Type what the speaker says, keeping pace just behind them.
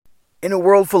In a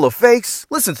world full of fakes,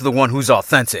 listen to the one who's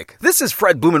authentic. This is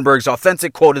Fred Blumenberg's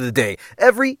authentic quote of the day.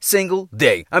 Every single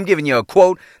day, I'm giving you a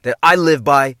quote that I live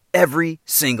by every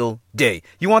single day.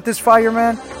 You want this fire,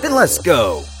 man? Then let's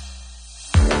go.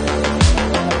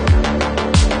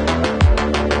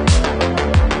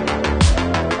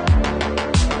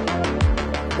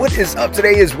 What is up?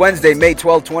 Today is Wednesday, May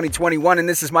 12, 2021, and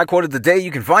this is my quote of the day. You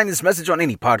can find this message on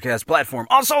any podcast platform.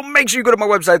 Also, make sure you go to my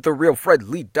website,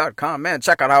 therealfredlee.com, man.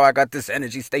 Check out how I got this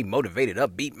energy, stay motivated,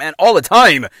 upbeat, man, all the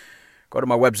time. Go to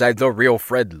my website,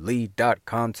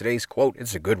 therealfredlee.com. Today's quote,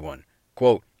 it's a good one.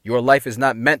 Quote, your life is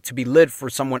not meant to be lived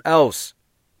for someone else.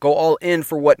 Go all in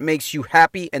for what makes you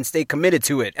happy and stay committed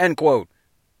to it. End quote.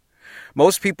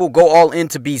 Most people go all in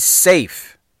to be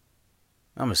safe.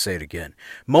 I'm going to say it again.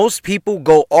 Most people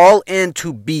go all in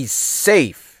to be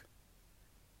safe.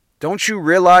 Don't you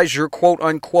realize your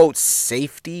quote-unquote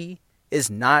safety is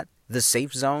not the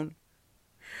safe zone?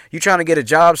 You trying to get a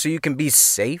job so you can be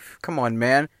safe? Come on,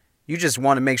 man. You just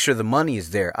want to make sure the money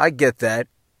is there. I get that.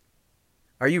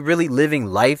 Are you really living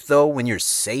life, though, when you're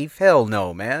safe? Hell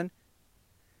no, man.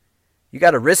 You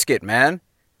got to risk it, man.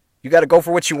 You got to go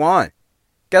for what you want.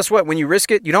 Guess what? When you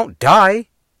risk it, you don't die.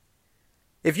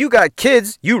 If you got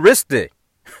kids, you risked it.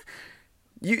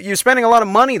 You're spending a lot of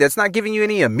money that's not giving you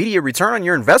any immediate return on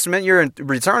your investment. Your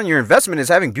return on your investment is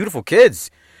having beautiful kids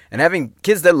and having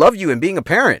kids that love you and being a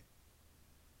parent.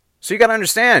 So you got to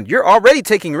understand, you're already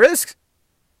taking risks.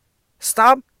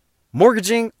 Stop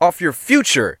mortgaging off your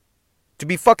future to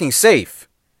be fucking safe.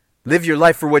 Live your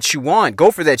life for what you want.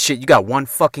 Go for that shit. You got one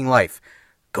fucking life.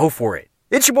 Go for it.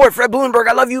 It's your boy, Fred Blumenberg.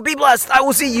 I love you. Be blessed. I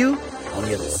will see you on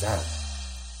the other side.